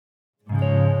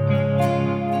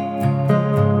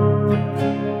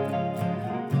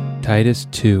Titus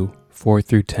 2, 4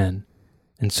 through 10.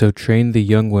 And so train the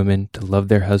young women to love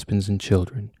their husbands and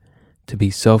children, to be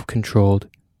self-controlled,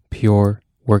 pure,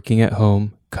 working at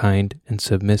home, kind, and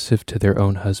submissive to their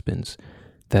own husbands,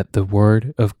 that the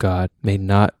word of God may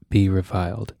not be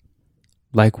reviled.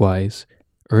 Likewise,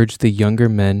 urge the younger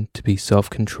men to be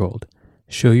self-controlled.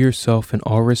 Show yourself in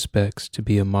all respects to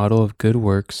be a model of good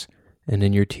works, and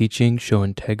in your teaching show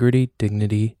integrity,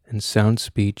 dignity, and sound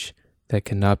speech that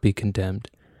cannot be condemned,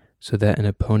 so that an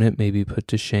opponent may be put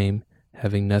to shame,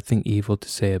 having nothing evil to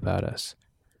say about us.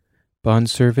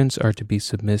 Bondservants are to be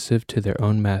submissive to their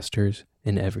own masters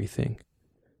in everything.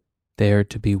 They are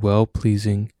to be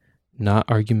well-pleasing, not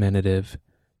argumentative,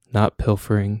 not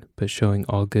pilfering, but showing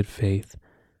all good faith,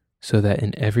 so that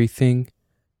in everything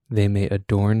they may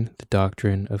adorn the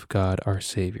doctrine of God our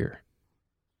Savior.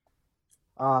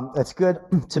 It's good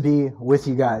to be with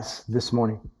you guys this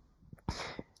morning.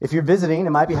 If you're visiting,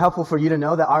 it might be helpful for you to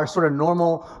know that our sort of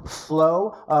normal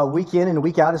flow week in and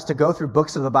week out is to go through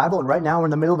books of the Bible. And right now we're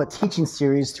in the middle of a teaching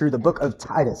series through the book of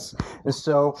Titus. And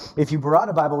so if you brought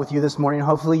a Bible with you this morning,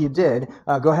 hopefully you did,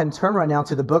 go ahead and turn right now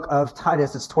to the book of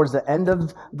Titus. It's towards the end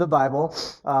of the Bible.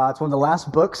 It's one of the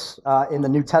last books in the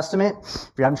New Testament.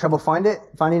 If you're having trouble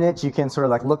finding it, you can sort of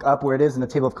like look up where it is in the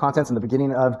table of contents in the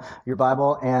beginning of your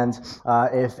Bible. And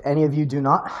if any of you do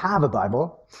not have a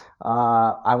Bible,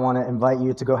 I want to invite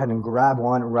you to go ahead and grab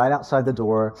one right outside the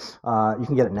door. You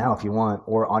can get it now if you want,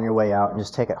 or on your way out, and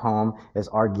just take it home as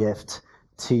our gift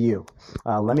to you.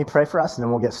 Let me pray for us, and then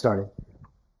we'll get started.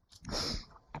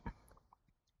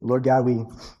 Lord God, we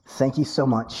thank you so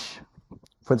much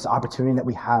for this opportunity that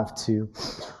we have to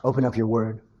open up your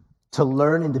word, to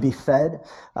learn and to be fed,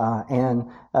 and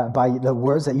by the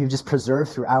words that you've just preserved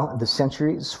throughout the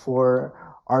centuries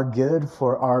for our good,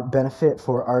 for our benefit,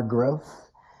 for our growth.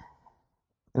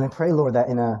 And I pray, Lord, that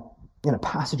in a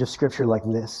passage of Scripture like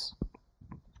this,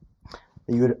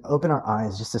 that you would open our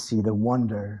eyes just to see the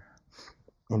wonder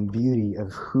and beauty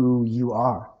of who you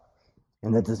are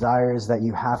and the desires that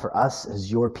you have for us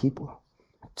as your people,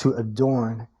 to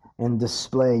adorn and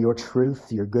display your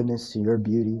truth, your goodness, and your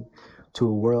beauty to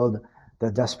a world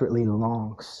that desperately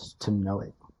longs to know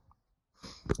it.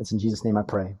 It's in Jesus' name I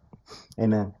pray.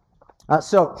 Amen.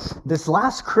 So this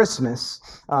last Christmas,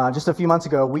 just a few months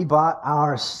ago, we bought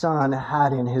our son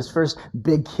Haddon his first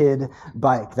big kid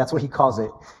bike. That's what he calls it.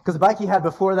 Because the bike he had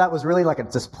before that was really like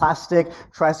this plastic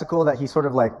tricycle that he sort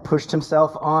of like pushed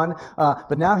himself on.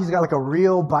 But now he's got like a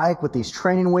real bike with these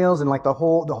training wheels and like the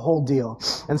whole deal.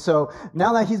 And so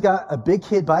now that he's got a big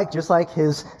kid bike, just like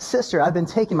his sister, I've been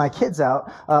taking my kids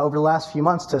out over the last few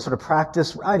months to sort of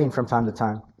practice riding from time to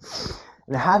time.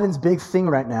 And Haddon's big thing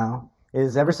right now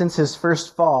is ever since his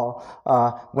first fall,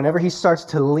 whenever he starts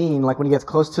to lean, like when he gets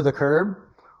close to the curb,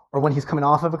 or when he's coming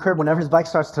off of a curb, whenever his bike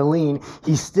starts to lean,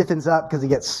 he stiffens up because he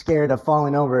gets scared of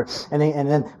falling over.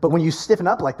 But when you stiffen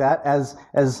up like that,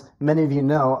 as many of you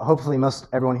know, hopefully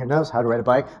everyone here knows how to ride a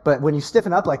bike, but when you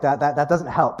stiffen up like that doesn't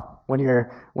help when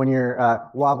you're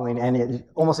wobbling, and it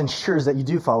almost ensures that you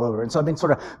do fall over. And so I've been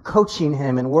sort of coaching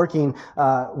him and working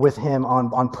with him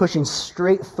on pushing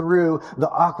straight through the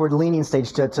awkward leaning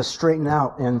stage to straighten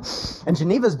out. And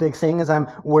Geneva's big thing as I'm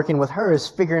working with her is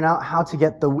figuring out how to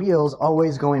get the wheels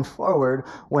always going forward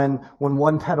when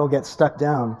one pedal gets stuck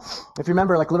down. If you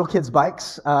remember, like little kids'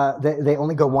 bikes, they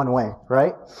only go one way,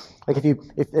 right? Like if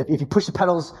you push the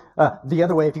pedals the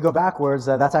other way, if you go backwards,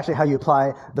 that's actually how you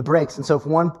apply the brakes. And so if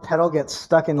one pedal gets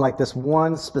stuck in like this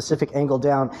one specific angle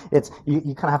down, you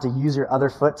kind of have to use your other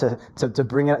foot to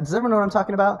bring it. Does everyone know what I'm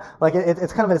talking about? Like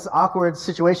it's kind of this awkward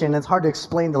situation, and it's hard to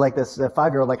explain to like this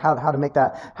 5-year-old like how to make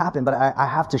that happen. But I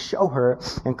have to show her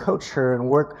and coach her and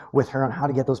work with her on how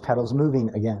to get those pedals moving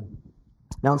again.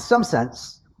 Now, in some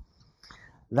sense,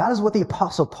 that is what the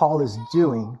Apostle Paul is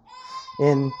doing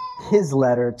in his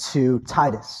letter to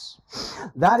Titus.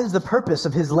 That is the purpose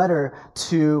of his letter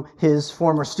to his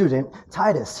former student,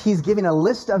 Titus. He's giving a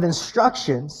list of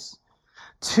instructions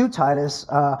to Titus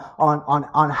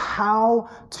on how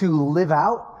to live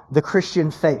out the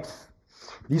Christian faith.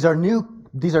 These are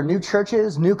new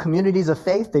churches, new communities of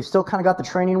faith. They've still kind of got the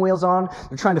training wheels on.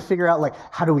 They're trying to figure out, like,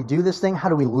 how do we do this thing? How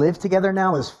do we live together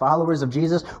now as followers of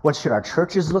Jesus? What should our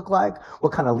churches look like?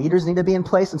 What kind of leaders need to be in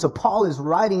place? And so Paul is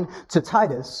writing to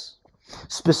Titus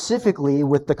specifically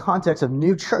with the context of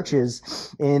new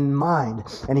churches in mind.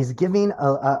 And he's giving,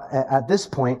 at this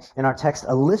point in our text,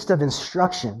 a list of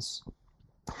instructions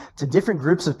to different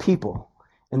groups of people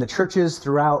in the churches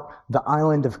throughout the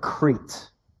island of Crete.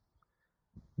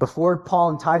 Before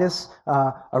Paul and Titus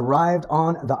arrived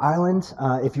on the island,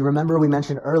 if you remember, we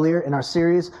mentioned earlier in our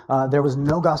series, there was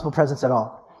no gospel presence at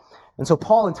all. And so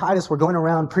Paul and Titus were going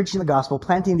around preaching the gospel,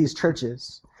 planting these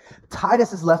churches.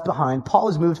 Titus is left behind. Paul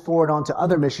has moved forward on to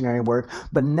other missionary work,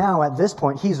 but now at this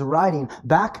point, he's writing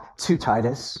back to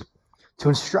Titus to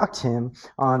instruct him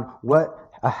on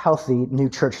what a healthy new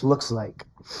church looks like.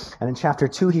 And in chapter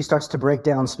 2, he starts to break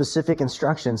down specific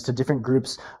instructions to different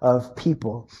groups of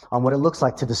people on what it looks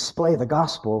like to display the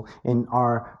gospel in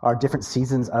our different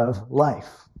seasons of life.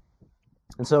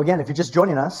 And so again, if you're just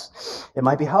joining us, it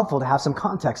might be helpful to have some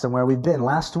context on where we've been.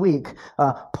 Last week,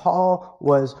 Paul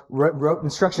wrote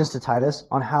instructions to Titus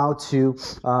on how to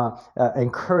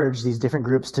encourage these different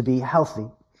groups to be healthy.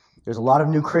 There's a lot of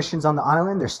new Christians on the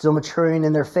island. They're still maturing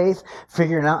in their faith,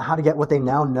 figuring out how to get what they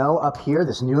now know up here,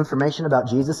 this new information about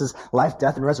Jesus' life,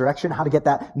 death, and resurrection, how to get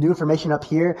that new information up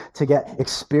here to get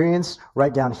experience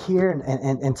right down here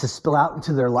and to spill out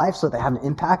into their life so that they have an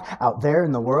impact out there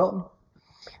in the world.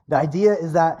 The idea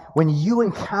is that when you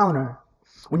encounter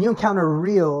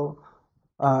real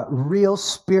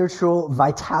spiritual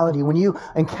vitality, when you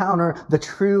encounter the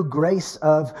true grace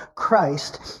of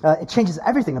Christ, it changes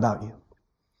everything about you.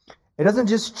 It doesn't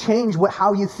just change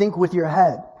how you think with your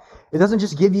head. It doesn't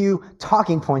just give you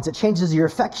talking points. It changes your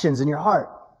affections in your heart.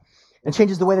 It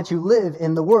changes the way that you live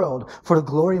in the world for the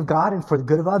glory of God and for the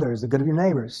good of others, the good of your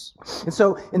neighbors. And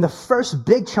so in the first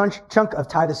big chunk of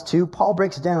Titus 2, Paul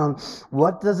breaks down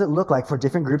what does it look like for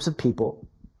different groups of people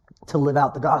to live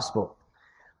out the gospel.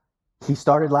 He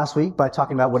started last week by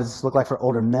talking about what does this look like for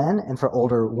older men and for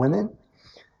older women.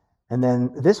 And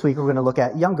then this week, we're going to look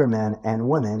at younger men and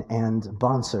women and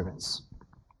bondservants.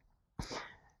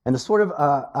 And the sort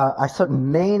of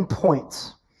main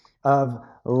point of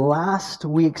last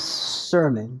week's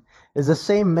sermon is the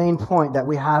same main point that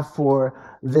we have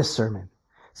for this sermon,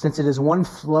 since it is one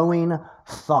flowing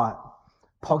thought.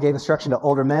 Paul gave instruction to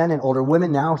older men and older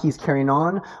women. Now he's carrying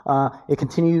on. It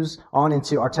continues on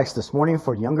into our text this morning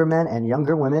for younger men and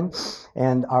younger women.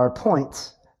 And our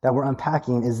point that we're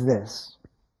unpacking is this: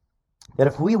 that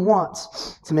if we want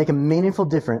to make a meaningful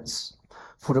difference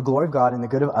for the glory of God and the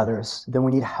good of others, then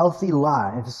we need healthy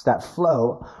lives that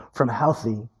flow from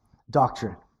healthy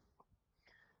doctrine.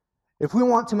 If we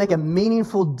want to make a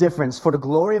meaningful difference for the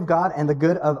glory of God and the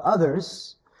good of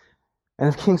others, and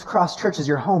if King's Cross Church is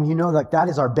your home, you know that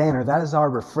is our banner, that is our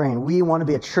refrain. We want to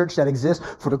be a church that exists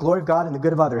for the glory of God and the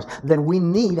good of others. Then we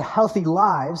need healthy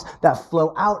lives that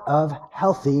flow out of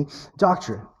healthy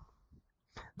doctrine.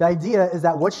 The idea is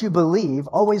that what you believe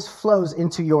always flows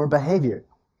into your behavior.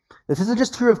 This isn't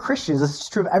just true of Christians, this is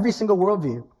true of every single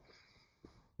worldview.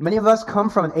 Many of us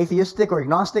come from an atheistic or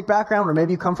agnostic background, or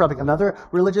maybe you come from another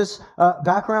religious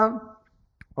background,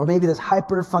 or maybe this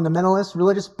hyper-fundamentalist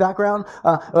religious background.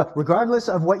 Regardless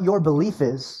of what your belief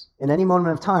is, in any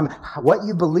moment of time, what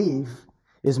you believe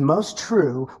is most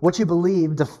true. What you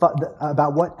believe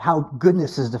about how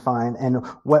goodness is defined and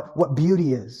what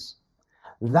beauty is,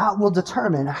 that will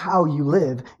determine how you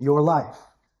live your life.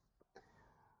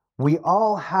 We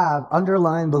all have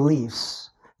underlying beliefs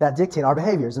that dictate our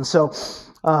behaviors. And so,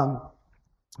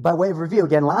 by way of review,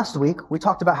 again, last week, we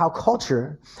talked about how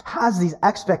culture has these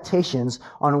expectations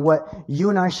on what you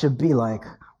and I should be like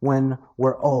when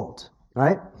we're old,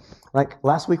 right? Like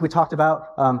last week, we talked about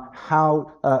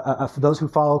how for those who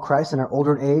follow Christ in our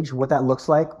older age, what that looks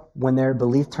like when their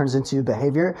belief turns into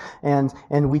behavior. And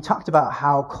we talked about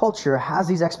how culture has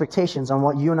these expectations on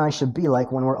what you and I should be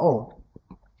like when we're old.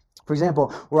 For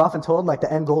example, we're often told like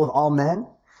the end goal of all men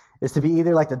is to be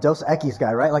either like the Dos Equis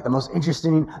guy, right? Like the most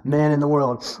interesting man in the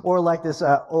world. Or like this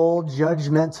old,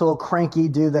 judgmental, cranky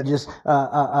dude that just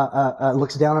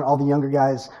looks down on all the younger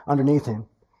guys underneath him.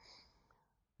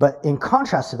 But in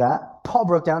contrast to that, Paul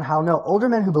broke down how older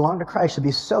men who belong to Christ should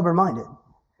be sober-minded.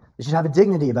 They should have a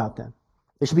dignity about them.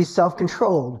 They should be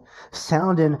self-controlled,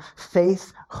 sound in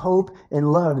faith, hope,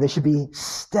 and love. They should be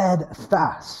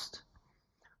steadfast,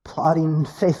 plotting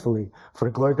faithfully for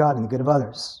the glory of God and the good of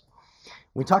others.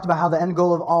 We talked about how the end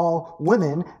goal of all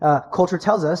women, culture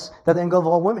tells us that the end goal of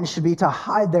all women should be to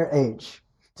hide their age,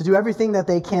 to do everything that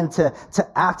they can to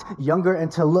act younger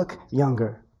and to look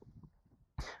younger.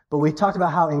 But we talked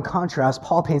about how, in contrast,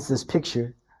 Paul paints this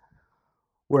picture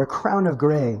where a crown of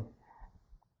gray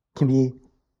can be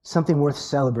something worth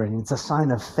celebrating. It's a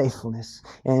sign of faithfulness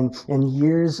and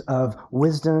years of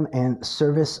wisdom and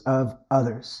service of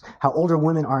others. How older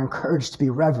women are encouraged to be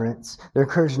reverent. They're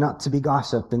encouraged not to be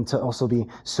gossip and to also be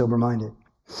sober-minded.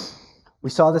 We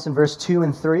saw this in verse 2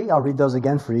 and 3. I'll read those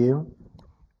again for you.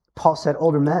 Paul said,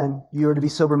 older men, you are to be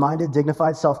sober-minded,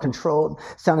 dignified, self-controlled,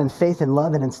 sound in faith and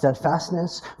love and in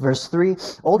steadfastness. Verse 3,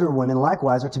 older women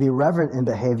likewise are to be reverent in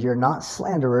behavior, not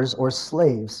slanderers or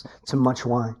slaves to much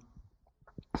wine.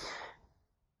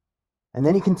 And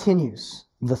then he continues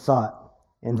the thought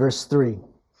in verse 3.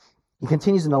 He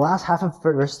continues in the last half of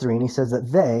verse 3, and he says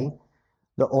that they,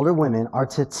 the older women, are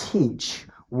to teach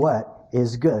what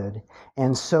is good,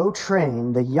 and so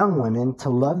train the young women to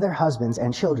love their husbands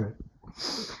and children.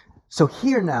 So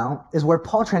here now is where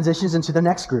Paul transitions into the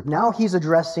next group. Now he's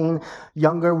addressing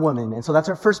younger women. And so that's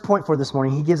our first point for this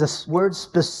morning. He gives us words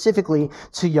specifically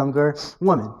to younger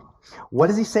women. What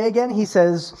does he say again? He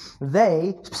says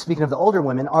they, speaking of the older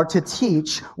women, are to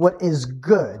teach what is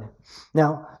good.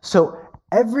 Now, so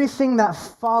everything that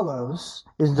follows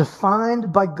is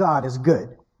defined by God as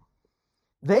good.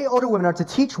 They, older women, are to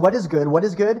teach what is good. What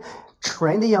is good?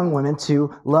 Train the young women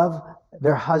to love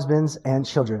their husbands and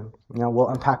children. Now, we'll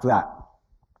unpack that.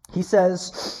 He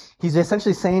says, he's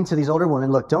essentially saying to these older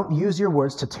women, look, don't use your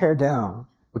words to tear down,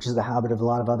 which is the habit of a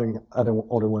lot of other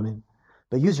older women,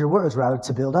 but use your words rather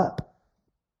to build up.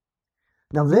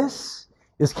 Now, this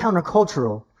is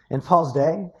countercultural in Paul's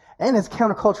day, and it's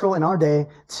countercultural in our day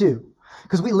too,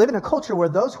 because we live in a culture where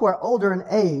those who are older in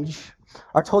age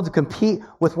are told to compete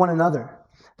with one another.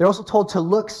 They're also told to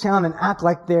look, sound, and act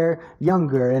like they're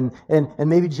younger and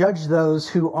maybe judge those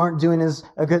who aren't doing as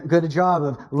good a job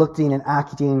of looking and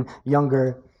acting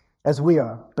younger as we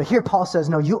are. But here Paul says,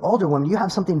 no, you older women, you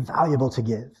have something valuable to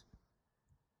give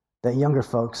that younger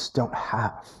folks don't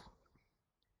have.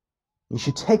 You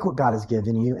should take what God has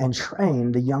given you and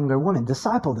train the younger women,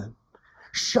 disciple them,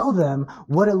 show them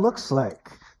what it looks like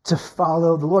to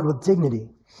follow the Lord with dignity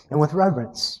and with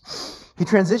reverence. He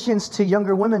transitions to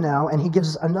younger women now, and he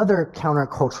gives us another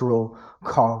countercultural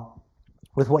call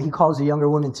with what he calls the younger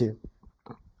women to.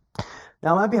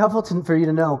 Now, it might be helpful for you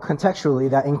to know contextually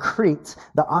that in Crete,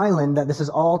 the island that this is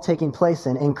all taking place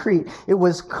in Crete, it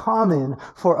was common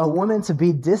for a woman to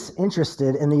be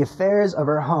disinterested in the affairs of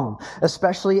her home,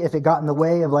 especially if it got in the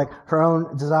way of her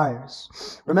own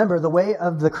desires. Remember, the way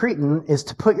of the Cretan is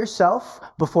to put yourself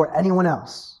before anyone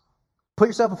else. Put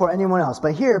yourself before anyone else.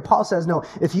 But here, Paul says, no,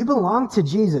 if you belong to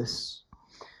Jesus,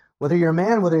 whether you're a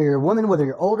man, whether you're a woman, whether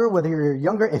you're older, whether you're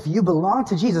younger, if you belong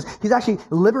to Jesus, he's actually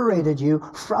liberated you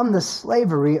from the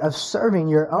slavery of serving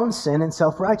your own sin and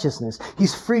self-righteousness.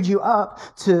 He's freed you up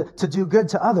to do good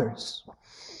to others.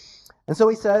 And so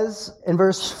he says in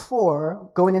verse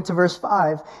 4, going into verse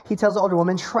 5, he tells the older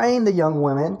women, train the young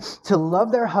women to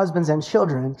love their husbands and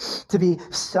children, to be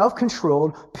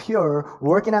self-controlled, pure,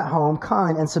 working at home,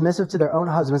 kind, and submissive to their own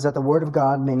husbands, that the word of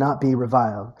God may not be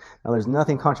reviled. Now, there's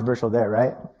nothing controversial there,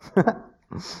 right?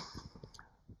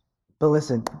 But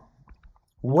listen,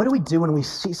 what do we do when we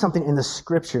see something in the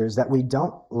scriptures that we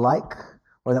don't like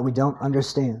or that we don't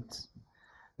understand?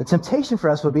 The temptation for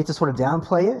us would be to sort of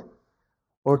downplay it,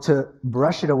 or to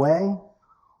brush it away,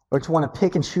 or to want to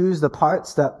pick and choose the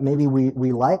parts that maybe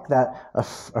we like, that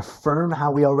affirm how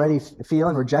we already feel,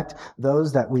 and reject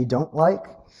those that we don't like.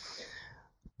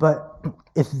 But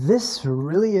if this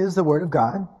really is the Word of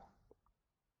God,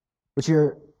 if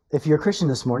you're a Christian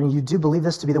this morning, you do believe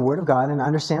this to be the Word of God, and I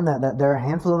understand that there are a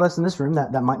handful of us in this room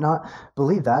that might not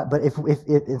believe that, but if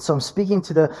so I'm speaking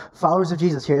to the followers of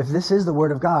Jesus here, if this is the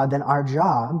Word of God, then our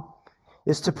job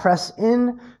is to press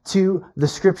into the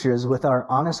scriptures with our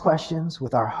honest questions,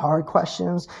 with our hard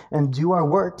questions, and do our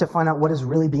work to find out what is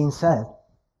really being said.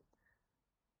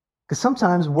 Because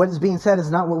sometimes what is being said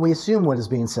is not what we assume what is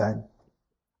being said.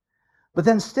 But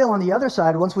then still on the other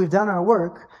side, once we've done our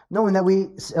work, knowing that we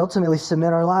ultimately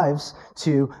submit our lives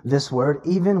to this word,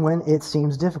 even when it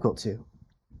seems difficult to.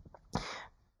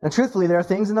 And truthfully, there are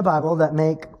things in the Bible that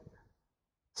make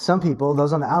some people,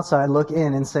 those on the outside, look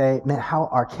in and say, man, how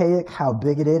archaic, how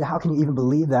bigoted, how can you even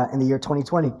believe that in the year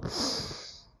 2020?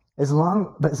 As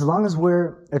long as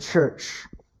we're a church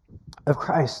of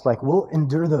Christ, we'll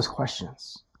endure those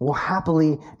questions. We'll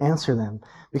happily answer them.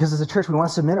 Because as a church, we want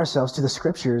to submit ourselves to the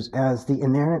scriptures as the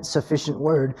inerrant, sufficient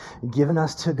word given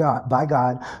us to God by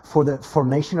God for the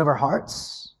formation of our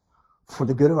hearts, for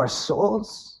the good of our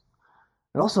souls,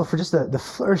 and also for just the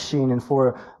flourishing and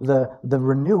for the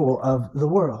renewal of the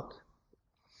world.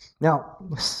 Now,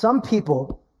 some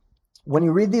people, when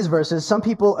you read these verses, some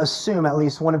people assume at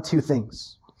least one of two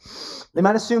things. They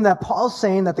might assume that Paul's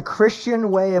saying that the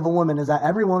Christian way of a woman is that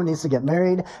every woman needs to get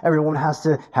married, every woman has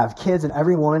to have kids, and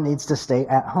every woman needs to stay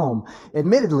at home.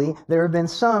 Admittedly, there have been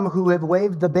some who have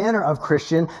waved the banner of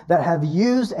Christian that have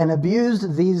used and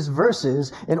abused these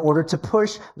verses in order to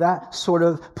push that sort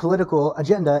of political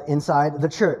agenda inside the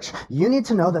church. You need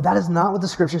to know that that is not what the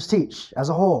scriptures teach as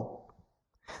a whole.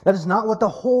 That is not what the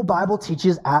whole Bible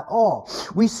teaches at all.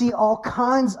 We see all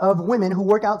kinds of women who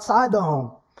work outside the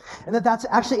home. And that's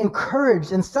actually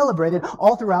encouraged and celebrated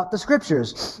all throughout the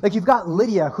scriptures. Like you've got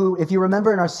Lydia, who, if you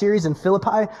remember in our series in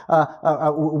Philippi,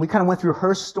 we kind of went through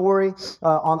her story in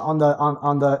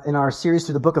our series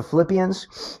through the book of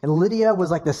Philippians. And Lydia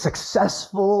was like the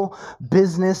successful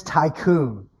business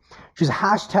tycoon. She was a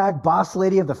hashtag boss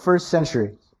lady of the first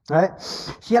century. Right?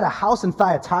 She had a house in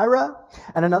Thyatira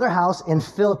and another house in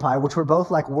Philippi, which were both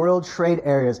like world trade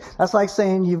areas. That's like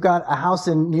saying you've got a house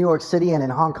in New York City and in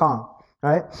Hong Kong.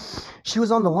 Right? She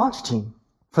was on the launch team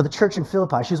for the church in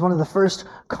Philippi. She was one of the first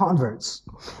converts.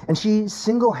 And she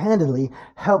single-handedly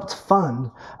helped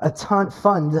fund a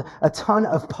ton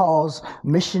of Paul's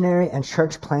missionary and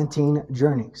church planting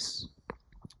journeys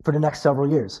for the next several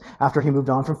years after he moved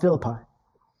on from Philippi.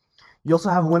 You also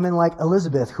have women like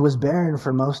Elizabeth, who was barren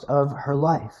for most of her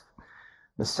life,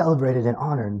 was celebrated and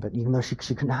honored, but even though she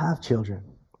couldn't have children.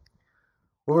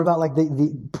 What about like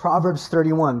the Proverbs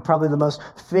 31, probably the most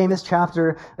famous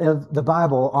chapter of the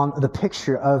Bible on the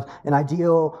picture of the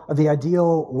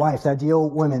ideal wife, the ideal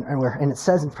woman, and it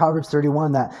says in Proverbs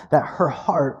 31 that her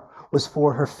heart was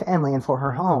for her family and for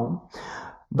her home,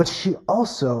 but she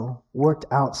also worked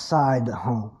outside the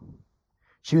home.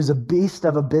 She was a beast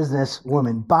of a business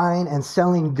woman, buying and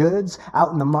selling goods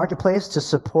out in the marketplace to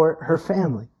support her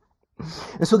family.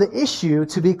 And so the issue,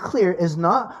 to be clear, is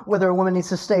not whether a woman needs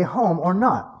to stay home or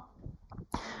not.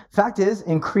 Fact is,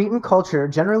 in Cretan culture,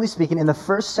 generally speaking, in the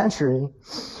first century,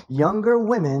 younger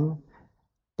women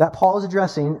that Paul is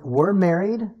addressing were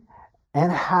married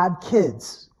and had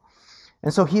kids.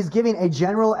 And so he's giving a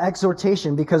general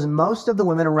exhortation because most of the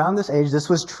women around this age, this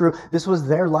was true, this was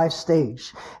their life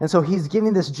stage. And so he's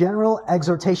giving this general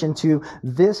exhortation to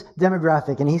this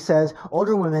demographic. And he says,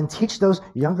 older women, teach those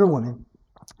younger women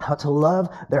how to love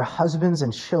their husbands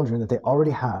and children that they already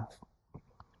have.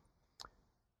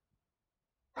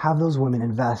 Have those women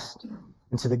invest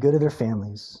into the good of their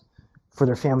families for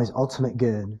their family's ultimate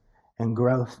good and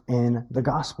growth in the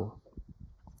gospel.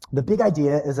 The big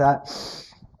idea is that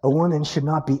a woman should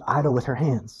not be idle with her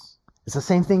hands. It's the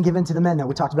same thing given to the men that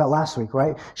we talked about last week,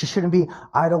 right? She shouldn't be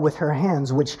idle with her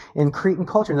hands, which in Cretan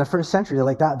culture in the first century,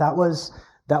 like that was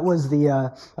what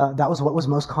was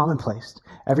most commonplace.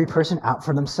 Every person out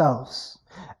for themselves.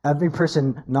 Every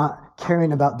person not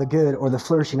caring about the good or the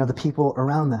flourishing of the people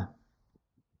around them.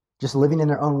 Just living in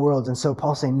their own worlds. And so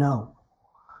Paul's saying, no.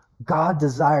 God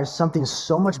desires something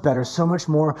so much better, so much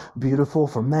more beautiful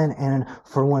for men and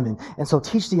for women. And so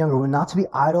teach the younger women not to be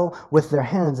idle with their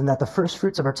hands, and that the first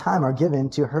fruits of her time are given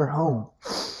to her home.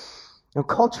 Now,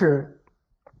 culture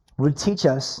would teach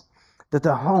us that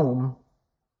the home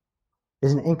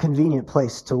is an inconvenient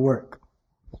place to work,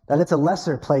 that it's a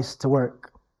lesser place to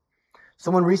work.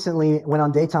 Someone recently went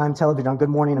on daytime television on Good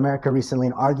Morning America recently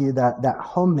and argued that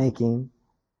homemaking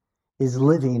is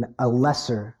living a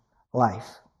lesser life.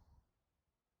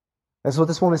 That's what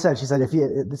this woman said. She said,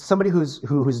 if somebody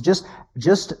who's just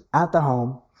at the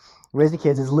home, raising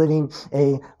kids, is living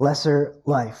a lesser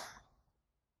life.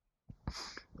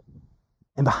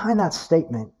 And behind that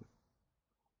statement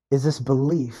is this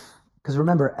belief. Because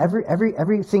remember, every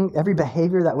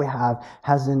behavior that we have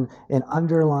has an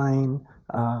underlying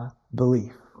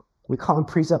belief. We call them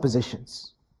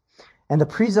presuppositions. And the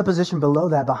presupposition below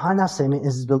that, behind that statement,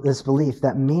 is this belief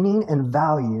that meaning and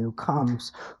value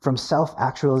comes from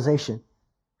self-actualization.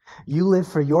 You live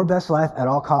for your best life at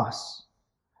all costs.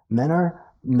 Men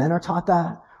are taught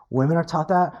that. Women are taught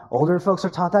that. Older folks are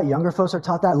taught that. Younger folks are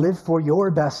taught that. Live for your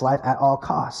best life at all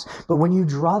costs. But when you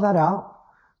draw that out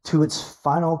to its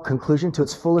final conclusion, to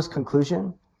its fullest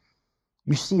conclusion,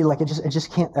 you see like it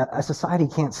just can't. A society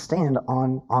can't stand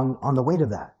on the weight of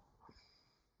that.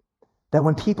 That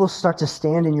when people start to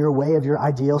stand in your way of your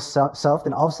ideal self,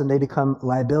 then all of a sudden they become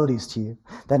liabilities to you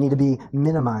that need to be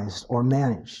minimized or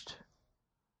managed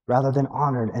rather than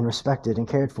honored and respected and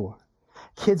cared for.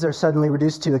 Kids are suddenly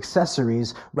reduced to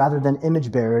accessories rather than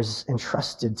image bearers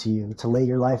entrusted to you to lay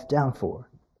your life down for.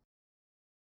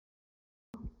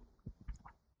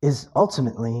 Is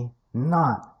ultimately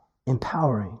not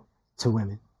empowering to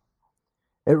women.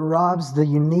 It robs the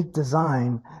unique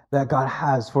design that God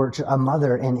has for a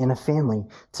mother and in a family,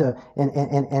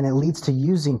 and it leads to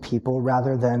using people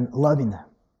rather than loving them.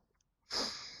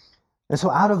 And so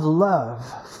out of love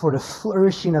for the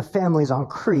flourishing of families on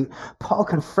Crete, Paul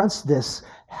confronts this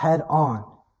head on.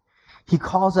 He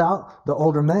calls out the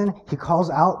older men, he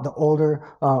calls out the older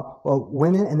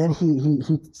women, and then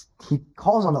he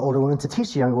calls on the older women to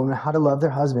teach the younger women how to love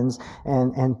their husbands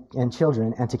and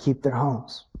children and to keep their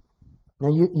homes. Now,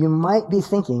 you might be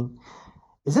thinking,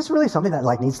 is this really something that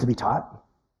needs to be taught?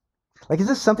 Is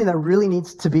this something that really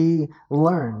needs to be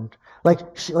learned? Like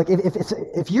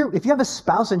if you have a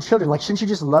spouse and children, like, shouldn't you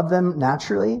just love them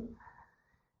naturally?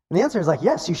 And the answer is like,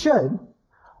 yes, you should,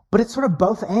 but it's sort of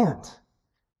both and.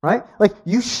 Right? Like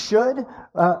you should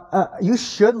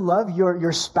love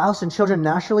your spouse and children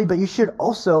naturally, but you should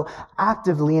also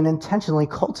actively and intentionally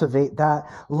cultivate that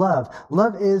love.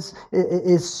 Love is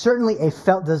certainly a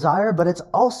felt desire, but it's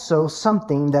also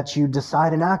something that you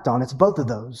decide and act on. It's both of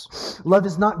those. Love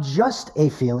is not just a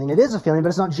feeling. It is a feeling, but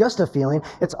it's not just a feeling.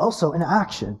 It's also an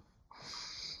action.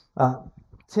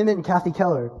 Tim and Kathy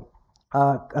Keller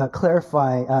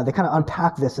clarify, they kind of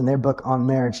unpack this in their book on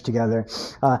marriage together.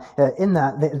 In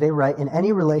that, they write, in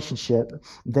any relationship,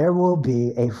 there will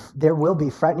be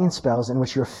frightening spells in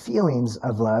which your feelings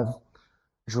of love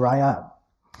dry up.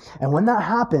 And when that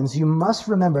happens, you must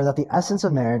remember that the essence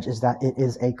of marriage is that it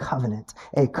is a covenant,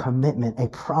 a commitment, a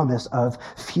promise of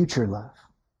future love.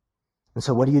 And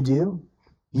so what do?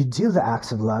 You do the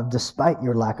acts of love despite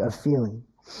your lack of feeling.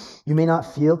 You may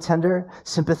not feel tender,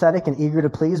 sympathetic, and eager to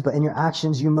please, but in your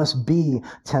actions, you must be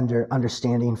tender,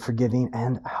 understanding, forgiving,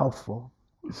 and helpful.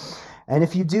 And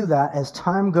if you do that, as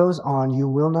time goes on, you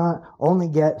will not only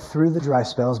get through the dry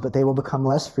spells, but they will become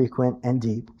less frequent and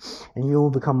deep, and you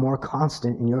will become more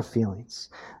constant in your feelings.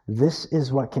 This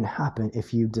is what can happen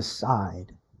if you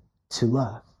decide to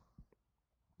love.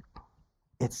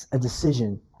 It's a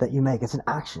decision that you make. It's an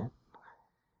action.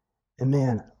 And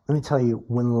man, let me tell you,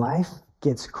 when life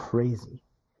gets crazy,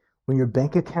 when your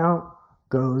bank account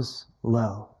goes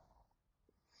low,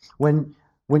 when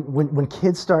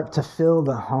kids start to fill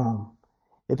the home,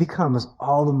 it becomes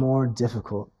all the more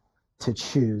difficult to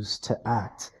choose to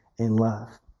act in love.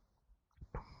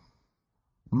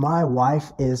 My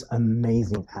wife is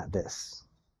amazing at this.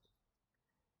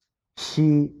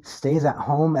 She stays at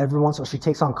home every once in a while. She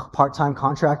takes on part-time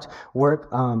contract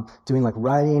work, doing like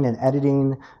writing and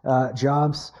editing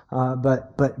jobs.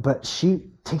 But she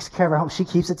takes care of her home. She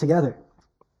keeps it together.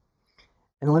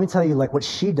 And let me tell you, like, what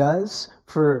she does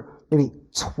for maybe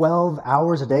 12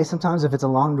 hours a day, sometimes if it's a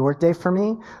long work day for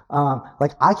me,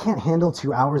 like I can't handle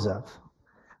 2 hours of.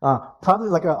 Probably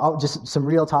like just some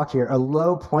real talk here. A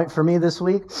low point for me this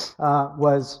week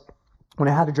was when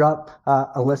I had to drop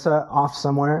Alyssa off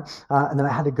somewhere, and then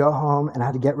I had to go home and I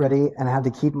had to get ready and I had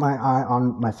to keep my eye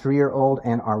on my 3-year-old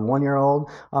and our 1-year-old.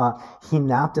 He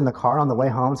napped in the car on the way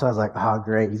home, so I was like, oh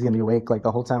great, he's gonna be awake like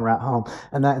the whole time we're at home.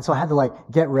 And so I had to like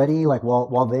get ready like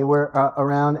while they were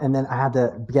around, and then I had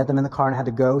to get them in the car and I had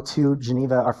to go to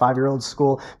Geneva, our 5-year-old's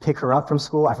school, pick her up from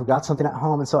school. I forgot something at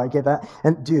home, and so I get that.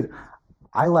 And dude,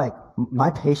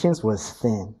 my patience was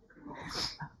thin.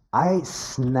 I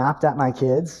snapped at my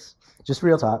kids. Just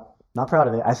real talk, not proud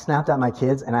of it. I snapped at my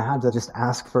kids and I had to just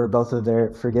ask for both of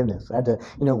their forgiveness. I had to,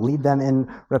 lead them in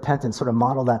repentance, sort of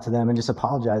model that to them and just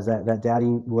apologize that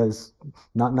daddy was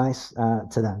not nice to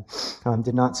them,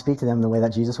 did not speak to them the way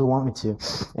that Jesus would want me to.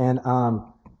 And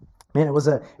man, it was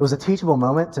a teachable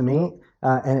moment to me,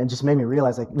 and it just made me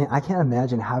realize, like, man, I can't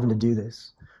imagine having to do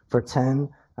this for 10,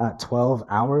 12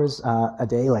 hours a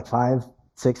day, like 5,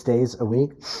 6 days a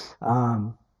week.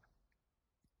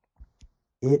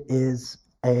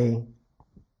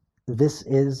 This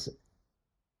is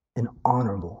an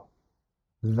honorable,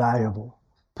 valuable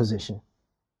position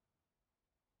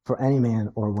for any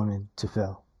man or woman to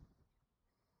fill.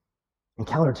 And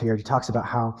Keller here, he talks about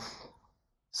how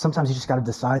sometimes you just got to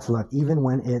decide to love, even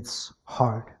when it's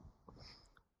hard.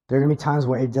 There are going to be times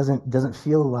where it doesn't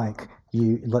feel like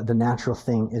the natural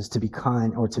thing is to be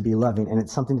kind or to be loving, and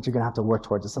it's something that you're going to have to work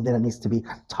towards. It's something that needs to be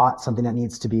taught, something that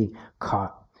needs to be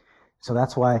caught. So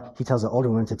that's why he tells the older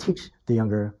women to teach the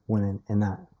younger women in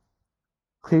that.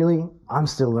 Clearly, I'm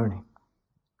still learning.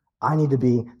 I need to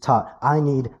be taught. I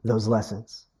need those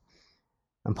lessons.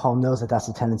 And Paul knows that that's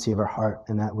the tendency of our heart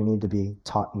and that we need to be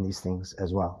taught in these things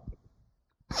as well.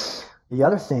 The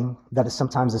other thing that is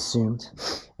sometimes assumed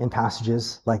in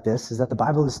passages like this is that the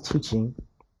Bible is teaching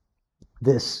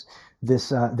this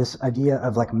idea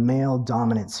of like male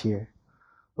dominance here,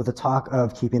 with the talk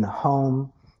of keeping the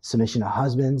home, submission to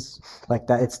husbands, like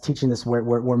that. It's teaching this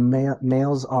where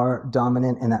males are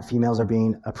dominant and that females are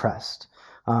being oppressed.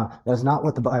 That is not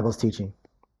what the Bible is teaching.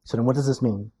 So then what does this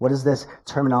mean? What does this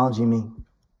terminology mean?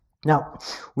 Now,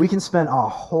 we can spend a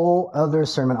whole other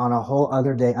sermon on a whole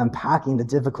other day unpacking the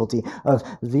difficulty of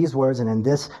these words and in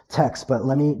this text, but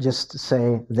let me just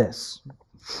say this.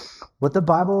 What the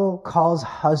Bible calls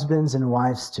husbands and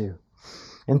wives to,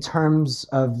 in terms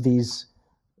of these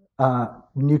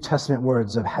New Testament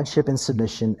words of headship and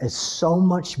submission, is so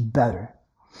much better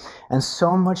and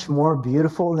so much more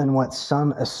beautiful than what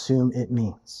some assume it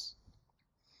means.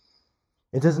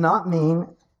 It does not mean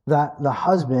that the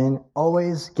husband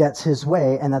always gets his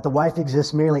way and that the wife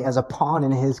exists merely as a pawn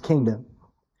in his kingdom.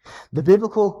 The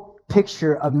biblical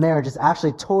picture of marriage is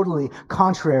actually totally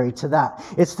contrary to that.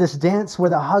 It's this dance where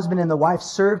the husband and the wife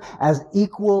serve as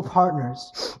equal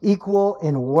partners, equal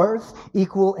in worth,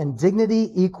 equal in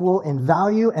dignity, equal in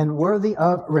value, and worthy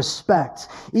of respect,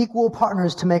 equal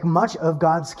partners to make much of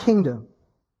God's kingdom.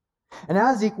 And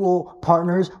as equal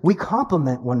partners, we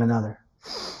complement one another.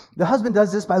 The husband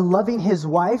does this by loving his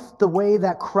wife the way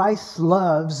that Christ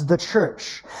loves the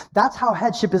church. That's how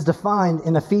headship is defined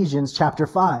in Ephesians chapter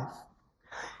 5.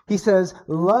 He says,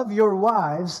 love your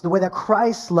wives the way that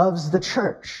Christ loves the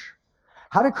church.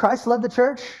 How did Christ love the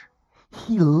church?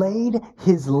 He laid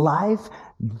his life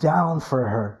down for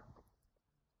her.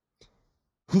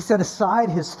 He set aside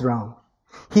his throne.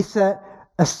 He set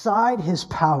aside his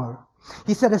power.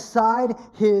 He set aside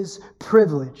his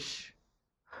privilege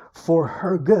for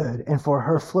her good and for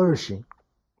her flourishing.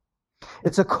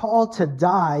 It's a call to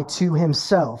die to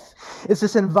himself. It's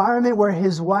this environment where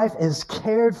his wife is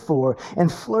cared for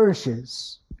and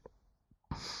flourishes.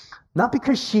 Not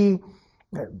because she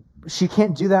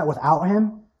can't do that without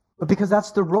him, but because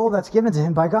that's the role that's given to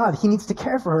him by God. He needs to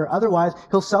care for her. Otherwise,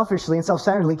 he'll selfishly and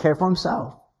self-centeredly care for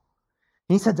himself.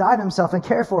 He needs to die to himself and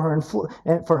care for her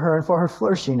and for her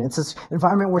flourishing. It's this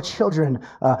environment where children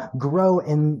grow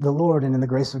in the Lord and in the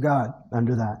grace of God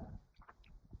under that.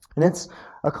 And it's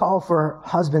a call for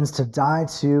husbands to die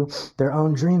to their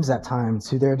own dreams at times,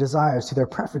 to their desires, to their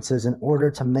preferences in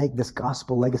order to make this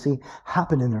gospel legacy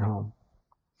happen in their home.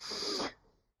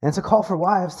 And it's a call for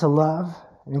wives to love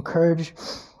and encourage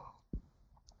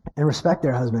and respect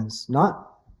their husbands, not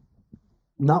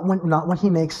when he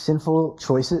makes sinful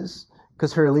choices,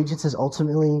 because her allegiance is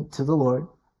ultimately to the Lord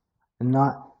and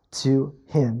not to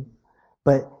him.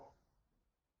 But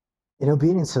in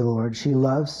obedience to the Lord, she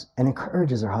loves and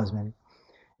encourages her husband.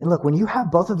 And look, when you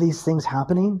have both of these things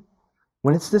happening,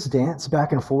 when it's this dance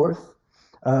back and forth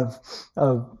of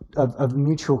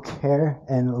mutual care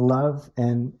and love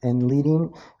and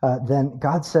leading, then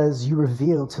God says, you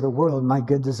reveal to the world my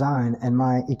good design and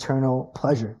my eternal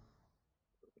pleasure.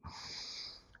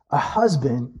 A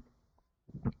husband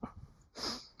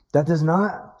that does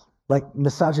not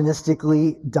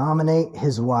misogynistically dominate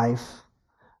his wife,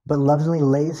 but lovingly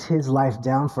lays his life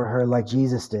down for her like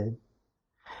Jesus did.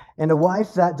 And a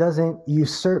wife that doesn't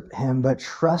usurp him, but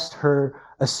trust her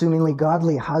assumingly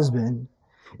godly husband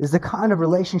is the kind of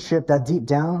relationship that deep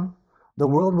down the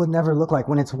world would never look like.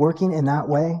 When it's working in that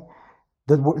way,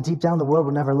 deep down the world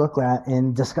would never look at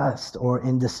in disgust or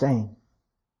in disdain.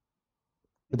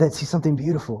 But they'd see something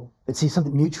beautiful. They'd see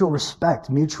something mutual respect,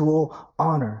 mutual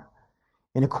honor,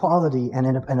 in equality and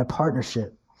in a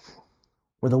partnership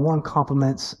where the one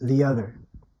complements the other.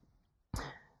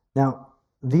 Now,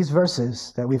 these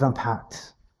verses that we've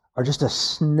unpacked are just a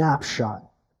snapshot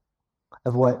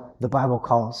of what the Bible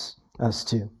calls us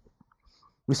to.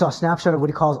 We saw a snapshot of what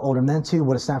he calls older men to,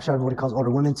 what a snapshot of what he calls older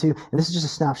women to, and this is just a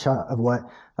snapshot of what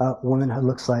womanhood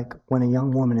looks like when a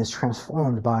young woman is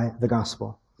transformed by the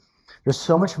gospel. There's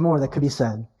so much more that could be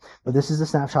said, but this is the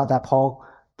snapshot that Paul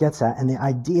gets at, and the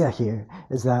idea here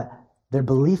is that their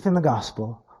belief in the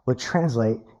gospel would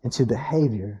translate into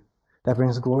behavior that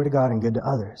brings glory to God and good to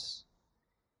others.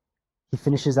 He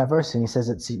finishes that verse and he says,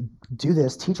 do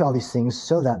this, teach all these things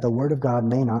so that the word of God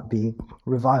may not be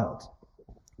reviled.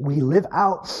 We live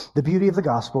out the beauty of the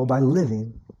gospel by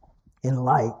living in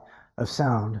light of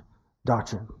sound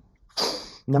doctrine.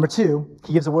 Number 2,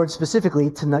 he gives a word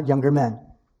specifically to younger men.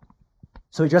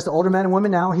 So he addressed the older men and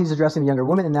women now. He's addressing the younger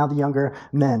women and now the younger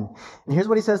men. And here's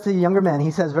what he says to the younger men.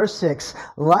 He says, verse 6,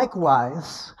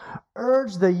 likewise,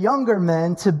 urge the younger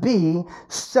men to be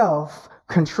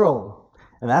self-controlled.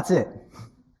 And that's it.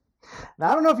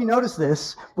 Now, I don't know if you noticed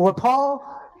this, but what Paul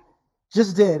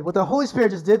just did, what the Holy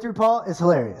Spirit just did through Paul is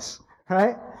hilarious,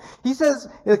 right? He says,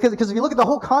 because if you look at the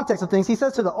whole context of things, he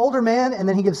says to the older man, and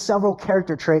then he gives several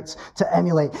character traits to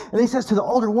emulate. And then he says to the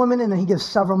older woman, and then he gives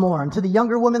several more. And to the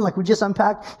younger woman, like we just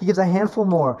unpacked, he gives a handful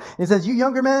more. And he says, you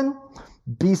younger men,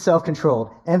 be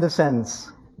self-controlled. End of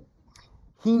sentence.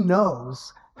 He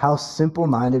knows how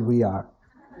simple-minded we are,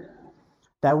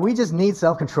 that we just need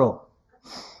self-control.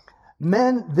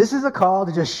 Men, this is a call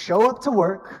to just show up to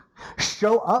work,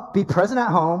 show up, be present at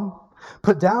home,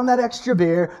 put down that extra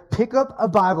beer, pick up a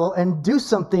Bible, and do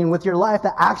something with your life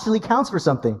that actually counts for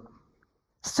something.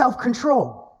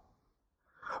 Self-control.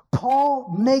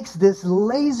 Paul makes this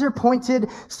laser-pointed,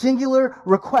 singular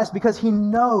request because he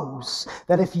knows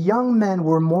that if young men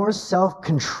were more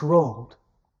self-controlled,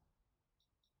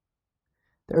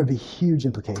 there would be huge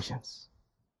implications.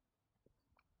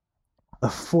 A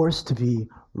force to be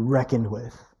reckoned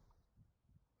with.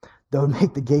 that would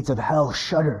make the gates of hell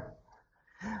shudder.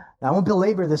 Now, I won't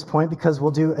belabor this point because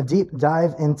we'll do a deep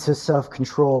dive into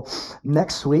self-control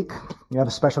next week. We have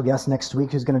a special guest next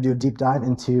week who's going to do a deep dive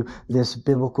into this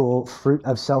biblical fruit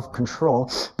of self-control.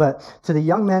 But to the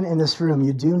young men in this room,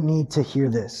 you do need to hear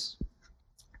this.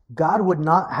 God would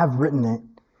not have written it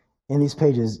in these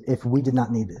pages if we did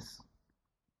not need this.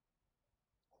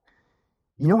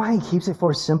 You know why he keeps it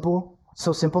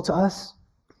so simple to us?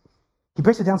 He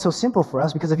breaks it down so simple for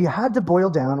us because if you had to boil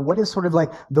down what is sort of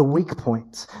like the weak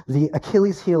point, the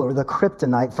Achilles heel or the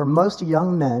kryptonite for most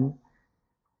young men,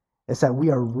 it's that we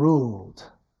are ruled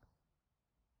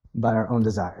by our own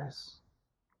desires.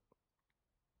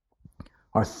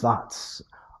 Our thoughts,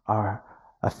 our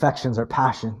affections, our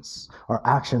passions, our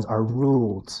actions are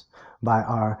ruled by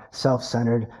our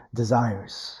self-centered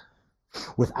desires.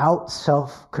 Without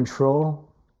self-control,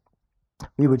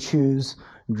 we would choose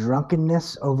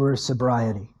drunkenness over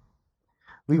sobriety.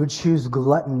 We would choose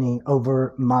gluttony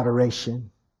over moderation.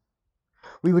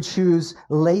 We would choose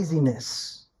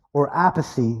laziness or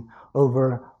apathy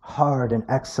over hard and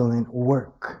excellent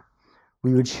work.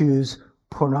 We would choose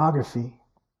pornography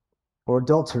or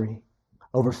adultery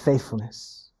over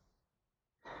faithfulness.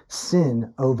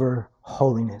 Sin over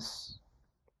holiness.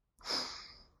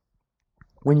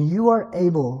 When you are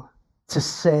able to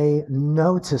say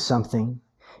no to something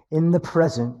in the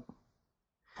present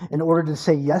in order to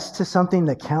say yes to something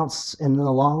that counts in the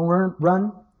long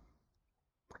run,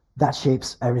 that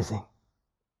shapes everything.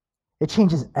 It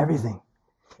changes everything.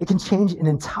 It can change an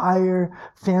entire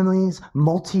family's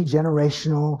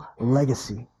multi-generational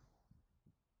legacy.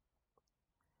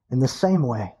 In the same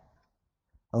way,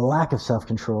 a lack of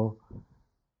self-control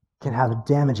can have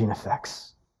damaging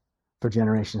effects for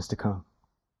generations to come.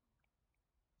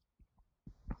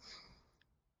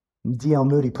 D.L.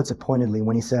 Moody puts it pointedly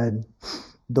when he said,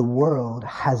 "The world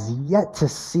has yet to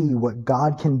see what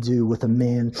God can do with a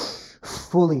man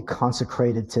fully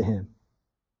consecrated to him."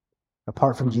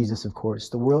 Apart from Jesus, of course.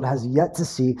 The world has yet to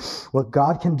see what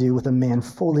God can do with a man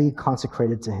fully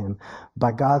consecrated to him.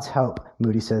 By God's help,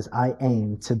 Moody says, I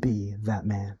aim to be that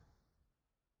man.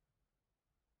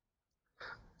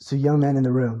 So young men in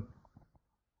the room,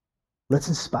 let's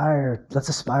aspire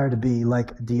to be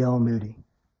like D.L. Moody.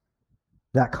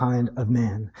 That kind of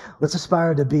man. Let's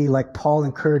aspire to be like Paul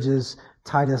encourages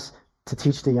Titus to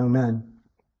teach the young men.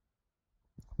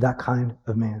 That kind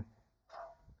of man.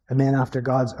 A man after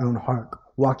God's own heart,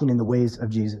 walking in the ways of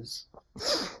Jesus.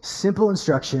 Simple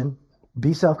instruction,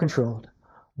 be self-controlled,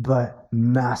 but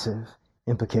massive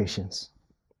implications.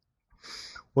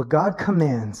 What God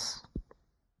commands,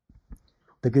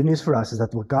 the good news for us is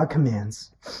that what God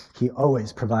commands, he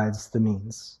always provides the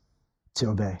means to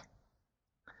obey.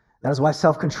 That is why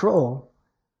self-control,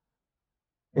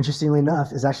 interestingly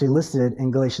enough, is actually listed in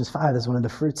Galatians 5 as one of the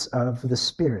fruits of the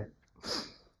Spirit.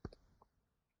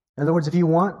 In other words, if you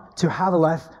want to have a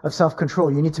life of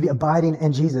self-control, you need to be abiding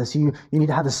in Jesus. You need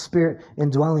to have the Spirit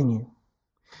indwelling you.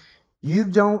 You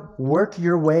don't work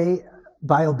your way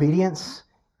by obedience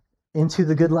into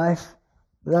the good life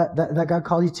that God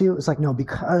called you to. It's like, no,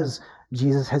 because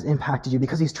Jesus has impacted you,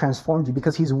 because he's transformed you,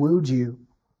 because he's wooed you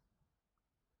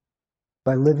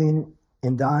by living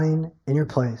and dying in your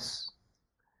place.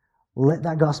 Let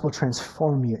that gospel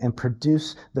transform you and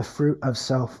produce the fruit of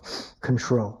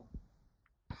self-control.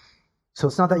 So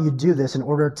it's not that you do this in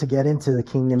order to get into the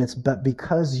kingdom, but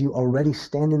because you already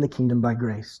stand in the kingdom by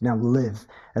grace. Now live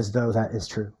as though that is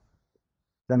true. Does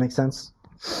that make sense?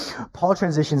 Paul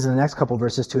transitions in the next couple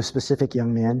verses to a specific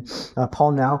young man.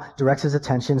 Paul now directs his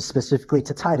attention specifically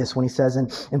to Titus when he says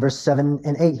in verse 7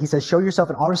 and 8, he says, show yourself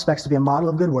in all respects to be a model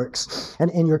of good works, and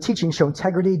in your teaching show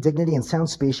integrity, dignity, and sound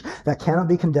speech that cannot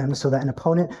be condemned, so that an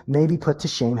opponent may be put to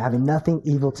shame, having nothing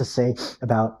evil to say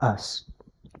about us.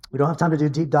 We don't have time to do a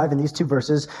deep dive in these two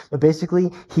verses, but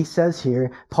basically he says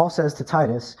here, Paul says to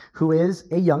Titus, who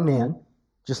is a young man,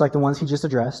 just like the ones he just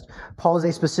addressed. Paul is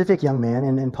a specific young man,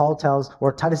 and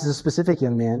Titus is a specific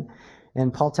young man,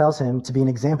 and Paul tells him to be an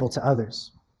example to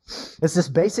others. It's this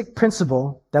basic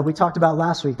principle that we talked about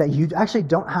last week, that you actually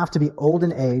don't have to be old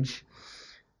in age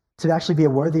to actually be a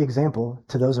worthy example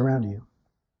to those around you.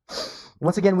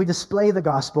 Once again, we display the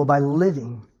gospel by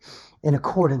living in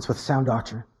accordance with sound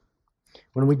doctrine.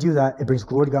 When we do that, it brings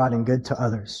glory to God and good to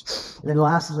others. And then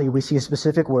lastly, we see a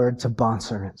specific word to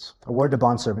bondservants, a word to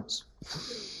bondservants.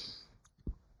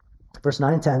 Verse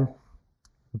 9 and 10,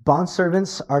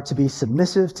 bondservants are to be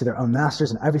submissive to their own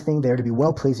masters in everything. They are to be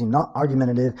well-pleasing, not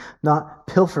argumentative, not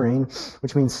pilfering,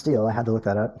 which means steal. I had to look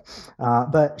that up.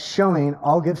 But showing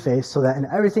all good faith, so that in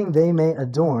everything they may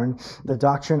adorn the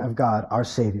doctrine of God, our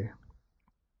Savior.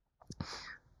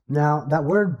 Now, that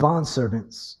word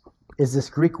bondservants, is this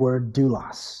Greek word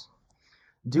doulos.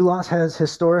 Doulos has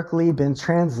historically been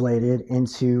translated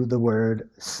into the word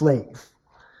slave.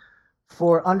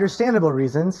 For understandable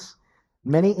reasons,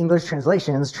 many English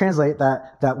translations translate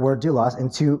that word doulos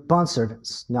into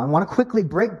bondservants. Now, I want to quickly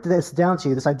break this down to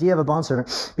you, this idea of a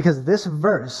bondservant, because this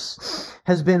verse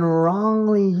has been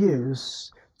wrongly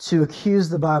used to accuse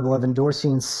the Bible of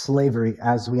endorsing slavery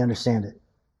as we understand it.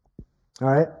 All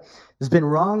right? It's been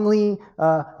wrongly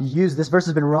used. This verse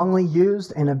has been wrongly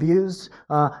used and abused,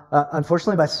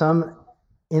 unfortunately, by some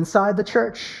inside the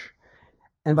church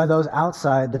and by those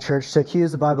outside the church to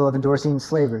accuse the Bible of endorsing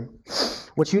slavery.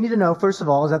 What you need to know, first of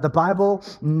all, is that the Bible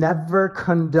never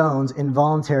condones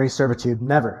involuntary servitude.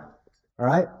 Never. All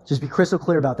right? Just be crystal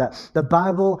clear about that. The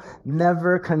Bible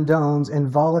never condones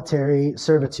involuntary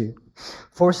servitude,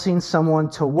 forcing someone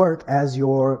to work as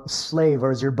your slave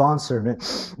or as your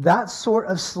bondservant. That sort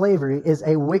of slavery is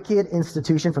a wicked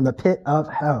institution from the pit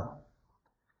of hell.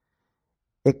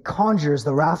 It conjures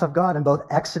the wrath of God in both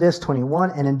Exodus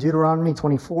 21 and in Deuteronomy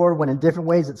 24, when in different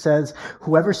ways it says,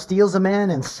 whoever steals a man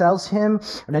and sells him,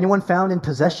 and anyone found in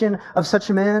possession of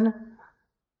such a man,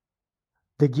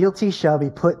 the guilty shall be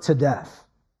put to death.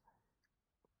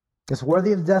 It's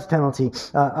worthy of the death penalty,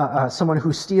 someone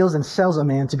who steals and sells a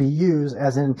man to be used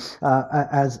as an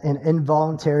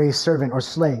involuntary servant or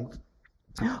slave.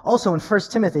 Also in 1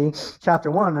 Timothy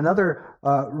chapter 1, another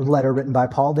letter written by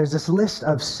Paul, there's this list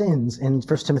of sins in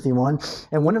 1 Timothy 1,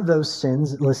 and one of those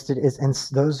sins listed is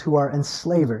those who are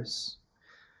enslavers,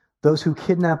 those who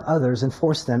kidnap others and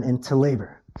force them into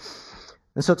labor.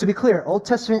 And so to be clear, Old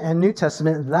Testament and New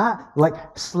Testament, that,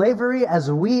 like slavery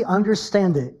as we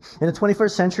understand it in the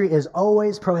 21st century, is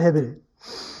always prohibited.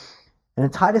 And in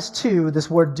Titus 2,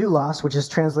 this word doulos, which is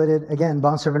translated, again,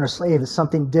 bondservant or slave, is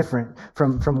something different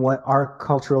from what our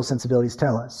cultural sensibilities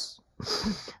tell us.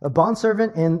 A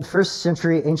bondservant in first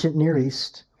century ancient Near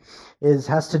East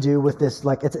has to do with this,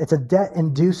 like it's a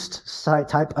debt-induced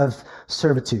type of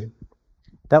servitude.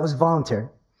 That was voluntary.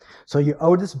 So you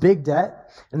owed this big debt.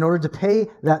 In order to pay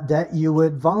that debt, you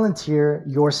would volunteer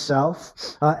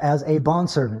yourself as a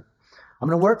bondservant. I'm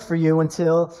going to work for you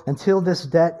until this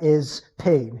debt is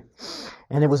paid.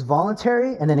 And it was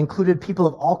voluntary, and it included people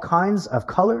of all kinds of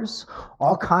colors,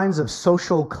 all kinds of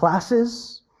social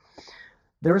classes.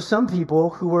 There were some people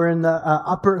who were in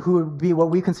the who would be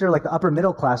what we consider like the upper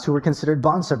middle class, who were considered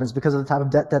bondservants because of the type of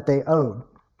debt that they owed.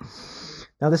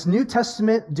 Now, this New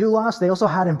Testament doulos, they also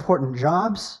had important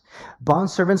jobs.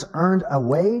 Bondservants earned a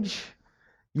wage.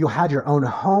 You had your own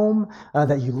home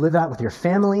that you lived at with your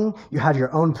family. You had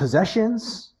your own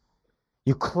possessions.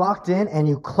 You clocked in and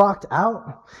you clocked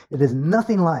out. It is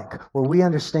nothing like what we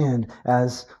understand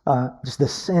as just the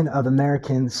sin of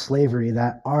American slavery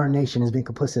that our nation has been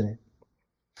complicit in.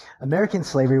 American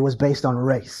slavery was based on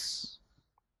race.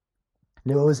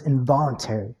 And it was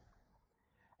involuntary.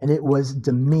 And it was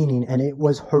demeaning, and it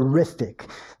was horrific.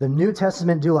 The New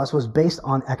Testament doulos was based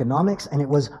on economics, and it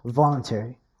was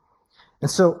voluntary. And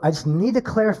so I just need to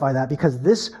clarify that, because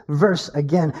this verse,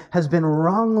 again, has been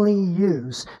wrongly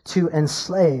used to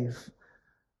enslave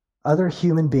other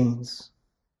human beings.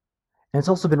 And it's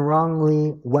also been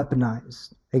wrongly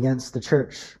weaponized against the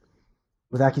church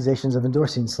with accusations of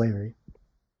endorsing slavery,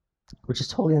 which is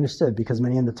totally understood, because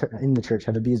many in the church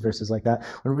have abused verses like that,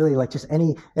 when really like just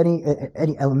any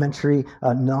elementary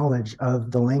knowledge of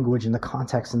the language and the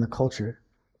context and the culture,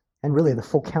 and really the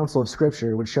full counsel of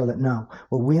Scripture would show that no,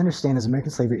 what we understand as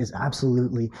American slavery is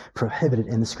absolutely prohibited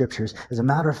in the Scriptures. As a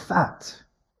matter of fact,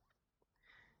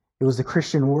 it was the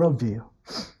Christian worldview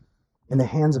in the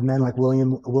hands of men like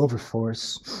William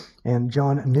Wilberforce and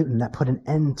John Newton that put an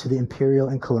end to the imperial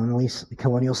and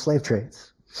colonial slave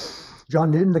trades.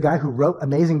 John Newton, the guy who wrote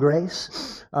Amazing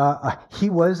Grace, he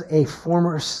was a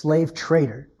former slave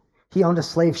trader. He owned a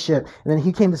slave ship, and then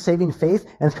he came to saving faith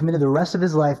and committed the rest of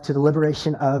his life to the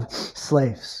liberation of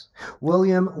slaves.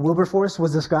 William Wilberforce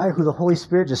was this guy who the Holy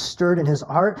Spirit just stirred in his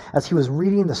heart as he was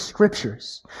reading the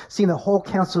Scriptures, seeing the whole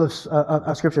counsel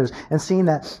of Scriptures, and seeing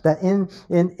that in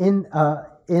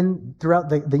throughout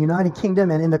the United Kingdom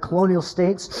and in the colonial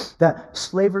states, that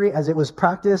slavery as it was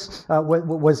practiced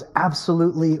was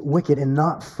absolutely wicked and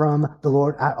not from the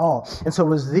Lord at all. And so it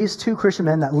was these two Christian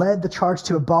men that led the charge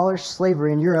to abolish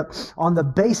slavery in Europe on the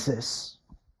basis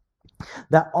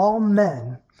that all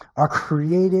men are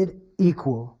created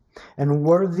equal and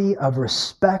worthy of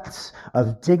respect,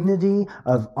 of dignity,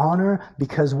 of honor,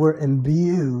 because we're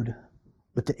imbued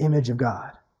with the image of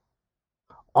God.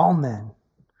 All men,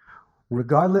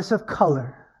 regardless of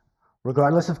color,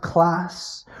 regardless of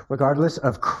class, regardless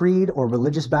of creed or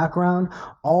religious background,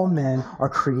 all men are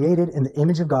created in the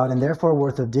image of God and therefore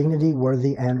worth of dignity,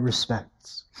 worthy, and respect.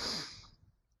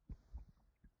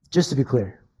 Just to be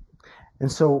clear.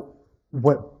 And so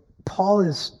what Paul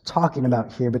is talking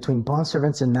about here between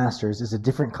bondservants and masters is a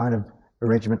different kind of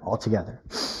arrangement altogether.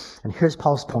 And here's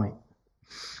Paul's point.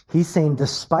 He's saying,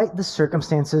 despite the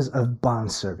circumstances of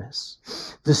bondservice,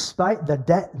 despite the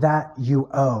debt that you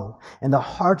owe, and the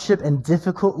hardship and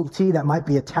difficulty that might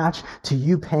be attached to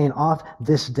you paying off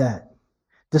this debt,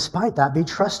 despite that, be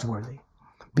trustworthy,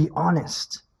 be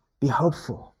honest, be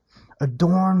hopeful,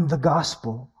 adorn the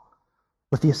gospel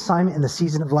with the assignment and the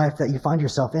season of life that you find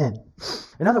yourself in.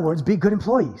 In other words, be good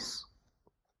employees.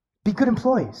 Be good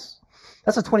employees.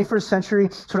 That's a 21st century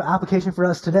sort of application for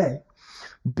us today.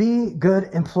 Be good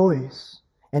employees,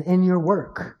 and in your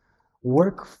work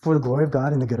for the glory of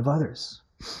God and the good of others.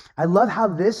 I love how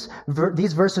these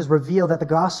verses reveal that the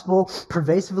gospel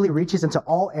pervasively reaches into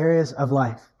all areas of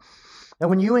life. That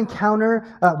when you encounter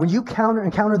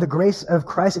the grace of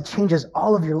Christ, it changes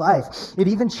all of your life. It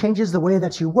even changes the way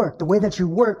that you work. The way that you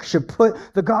work should put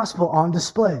the gospel on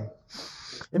display.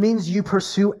 It means you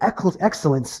pursue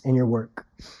excellence in your work.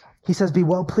 He says, be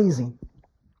well-pleasing.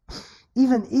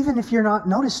 Even if you're not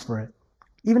noticed for it.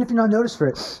 Even if you're not noticed for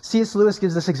it. C.S. Lewis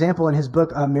gives this example in his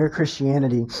book, Mere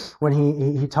Christianity, when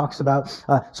he talks about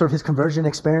sort of his conversion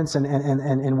experience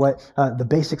and what the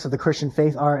basics of the Christian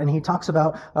faith are. And he talks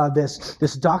about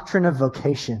this doctrine of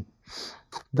vocation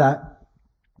that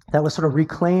was sort of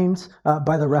reclaimed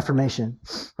by the Reformation,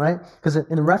 right? Because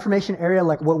in the Reformation area,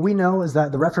 like what we know is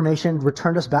that the Reformation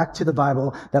returned us back to the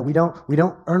Bible, that we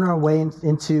don't earn our way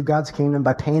into God's kingdom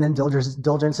by paying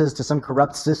indulgences to some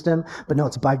corrupt system, but no,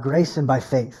 it's by grace and by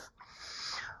faith.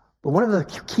 But one of the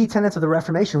key tenets of the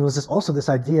Reformation was also this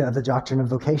idea of the doctrine of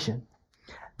vocation,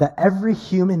 that every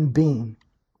human being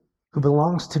who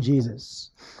belongs to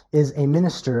Jesus is a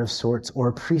minister of sorts or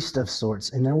a priest of sorts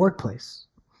in their workplace.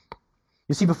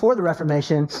 You see, before the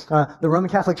Reformation, the Roman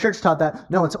Catholic Church taught that,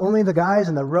 no, it's only the guys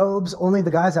in the robes, only the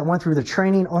guys that went through the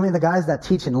training, only the guys that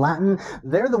teach in Latin.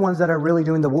 They're the ones that are really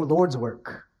doing the Lord's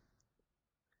work.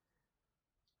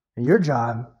 And your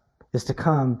job is to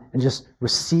come and just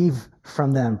receive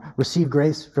from them, receive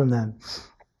grace from them.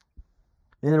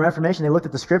 In the Reformation, they looked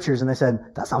at the scriptures and they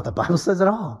said, that's not what the Bible says at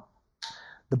all.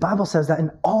 The Bible says that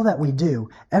in all that we do,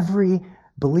 every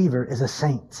believer is a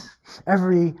saint.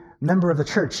 Every member of the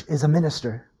church is a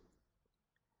minister.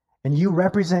 And you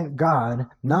represent God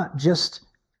not just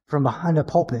from behind a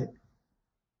pulpit,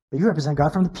 but you represent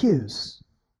God from the pews.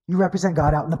 You represent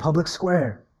God out in the public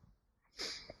square.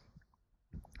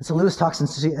 So Lewis talks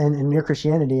in Mere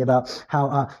Christianity about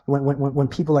how when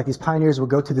people like these pioneers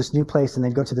would go to this new place and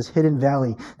they'd go to this hidden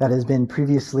valley that has been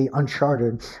previously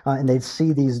uncharted, and they'd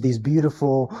see these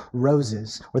beautiful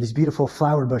roses or these beautiful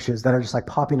flower bushes that are just like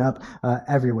popping up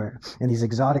everywhere in these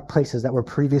exotic places that were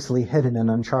previously hidden and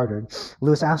uncharted.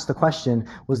 Lewis asked the question,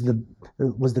 was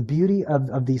the beauty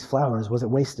of these flowers, was it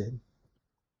wasted?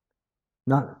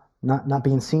 Not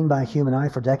being seen by a human eye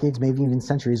for decades, maybe even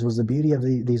centuries, was the beauty of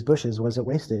these bushes, was it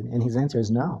wasted? And his answer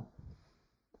is no.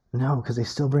 No, because they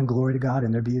still bring glory to God in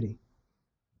their beauty.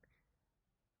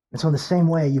 And so in the same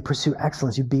way, you pursue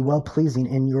excellence, you be well-pleasing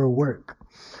in your work,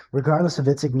 regardless if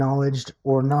it's acknowledged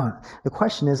or not. The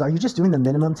question is, are you just doing the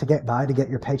minimum to get by, to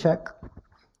get your paycheck?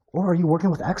 Or are you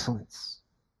working with excellence?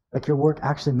 Like your work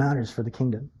actually matters for the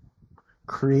kingdom,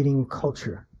 creating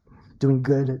culture, doing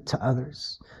good to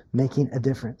others, making a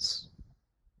difference.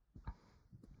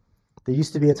 There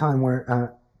used to be a time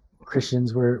where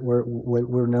Christians were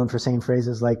known for saying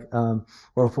phrases like, or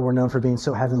were known for being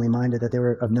so heavenly minded that they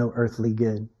were of no earthly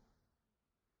good.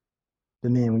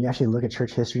 But man, when you actually look at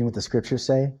church history and what the scriptures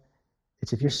say,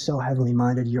 it's if you're so heavenly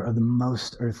minded, you're of the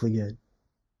most earthly good.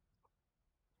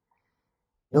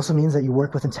 It also means that you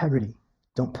work with integrity.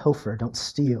 Don't pilfer, don't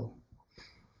steal.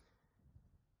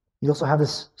 You also have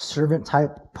this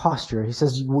servant-type posture. He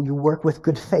says you work with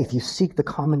good faith. You seek the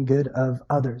common good of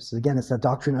others. Again, it's that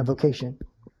doctrine of vocation.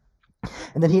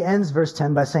 And then he ends verse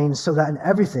 10 by saying, so that in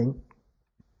everything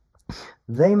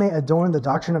they may adorn the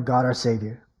doctrine of God our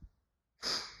Savior.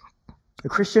 The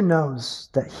Christian knows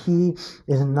that he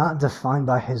is not defined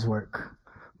by his work,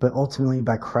 but ultimately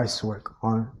by Christ's work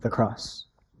on the cross.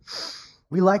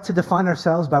 We like to define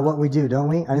ourselves by what we do, don't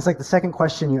we? And it's like the second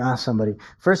question you ask somebody.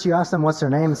 First, you ask them what's their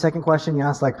name. The second question, you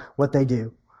ask like what they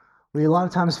do. We a lot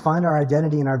of times find our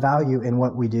identity and our value in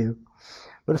what we do.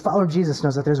 But a follower of Jesus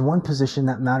knows that there's one position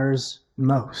that matters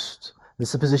most.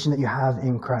 It's the position that you have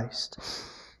in Christ.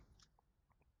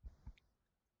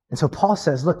 And so Paul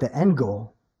says, look, the end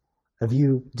goal of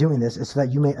you doing this is so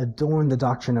that you may adorn the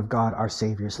doctrine of God, our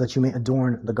Savior, so that you may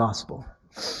adorn the gospel.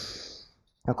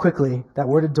 Now quickly, that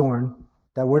word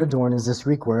adorn is this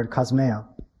Greek word, kosmeo.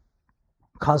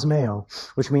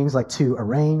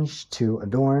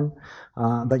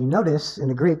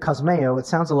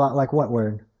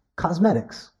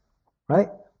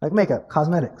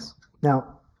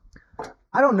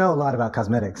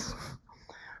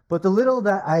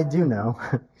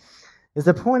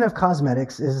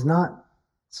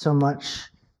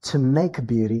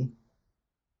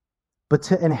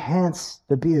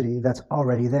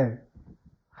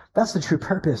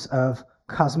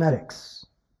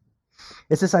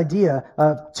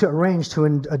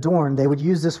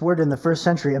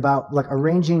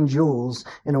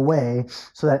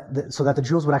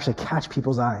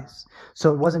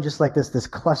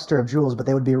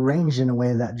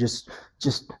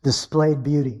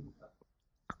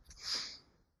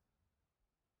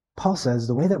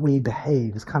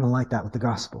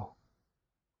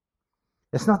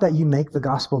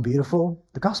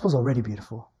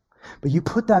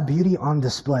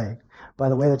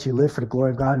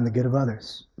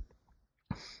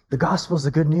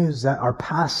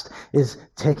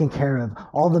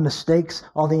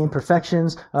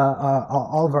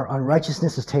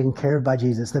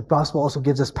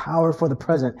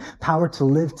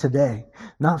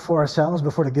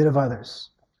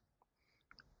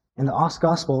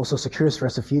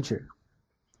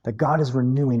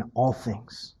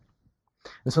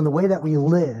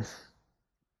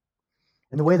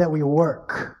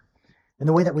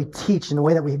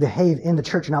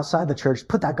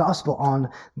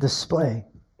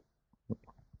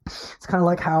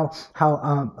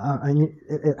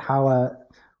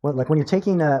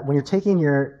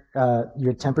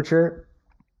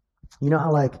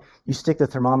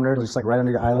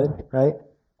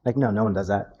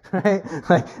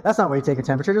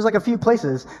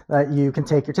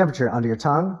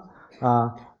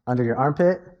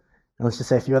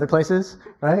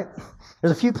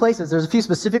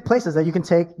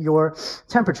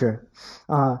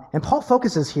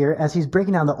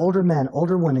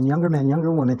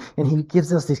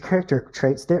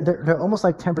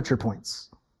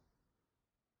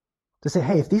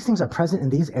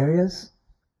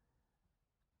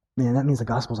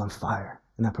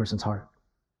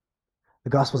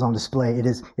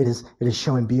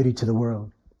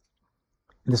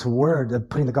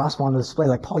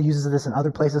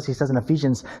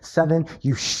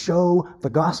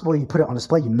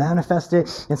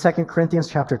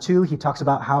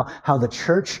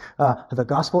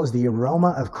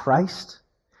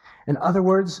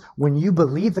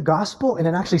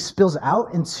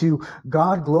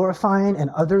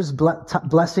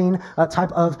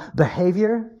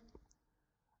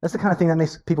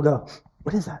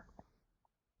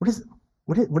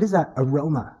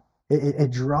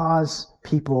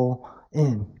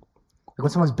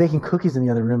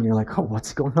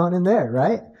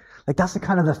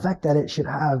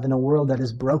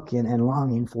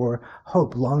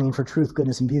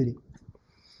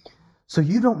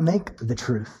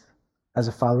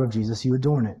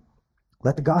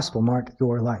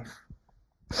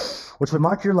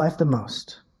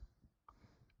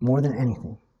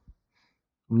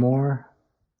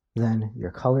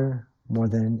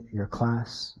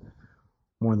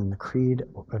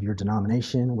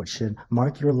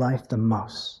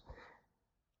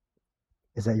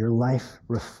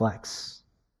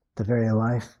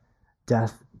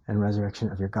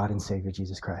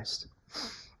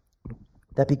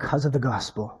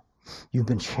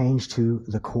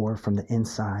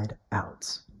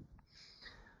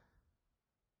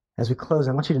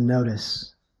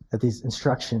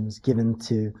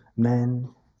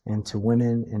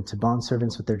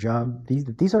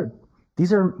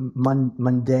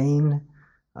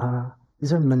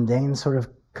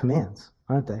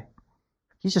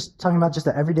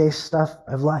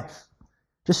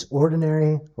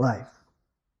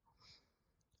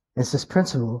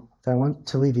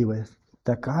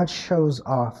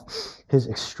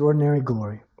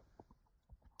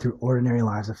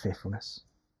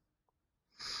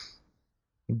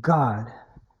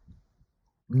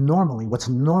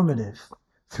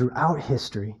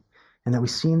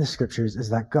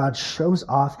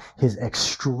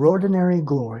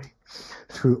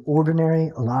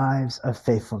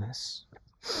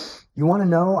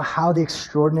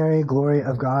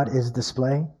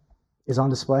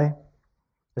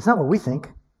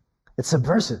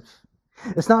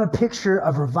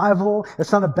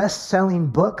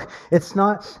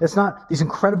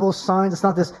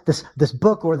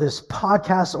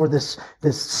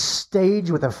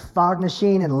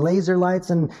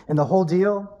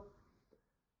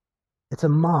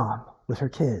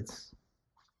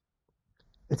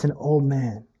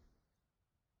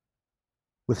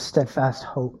 with steadfast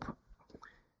hope.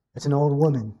 It's an old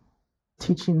woman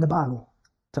teaching the Bible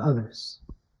to others.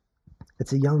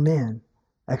 It's a young man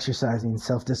exercising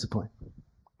self-discipline.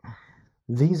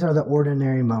 These are the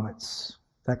ordinary moments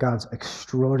that God's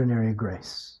extraordinary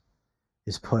grace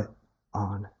is put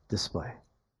on display.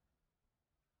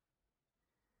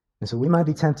 And so we might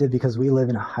be tempted because we live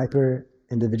in a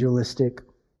hyper-individualistic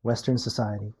Western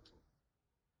society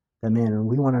that, man, when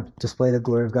we want to display the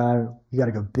glory of God, you got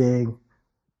to go big.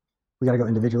 We got to go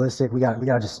individualistic. We got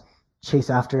to just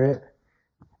chase after it.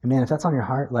 And man, if that's on your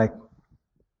heart, like,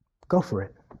 go for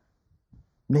it.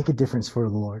 Make a difference for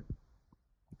the Lord.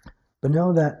 But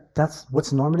know that that's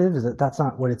what's normative, is that that's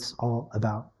not what it's all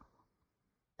about.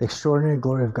 The extraordinary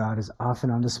glory of God is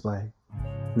often on display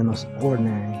in the most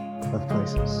ordinary of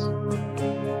places.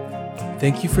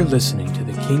 Thank you for listening to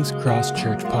the King's Cross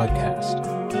Church podcast.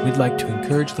 We'd like to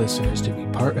encourage listeners to be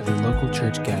part of a local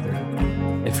church gathering.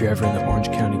 If you're ever in the Orange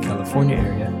County, California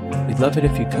area, we'd love it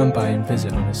if you come by and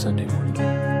visit on a Sunday morning.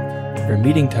 For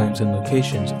meeting times and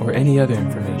locations or any other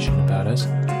information about us,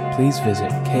 please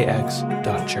visit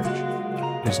kx.church.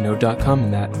 There's no .com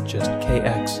in that, just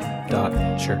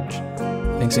kx.church.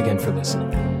 Thanks again for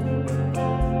listening.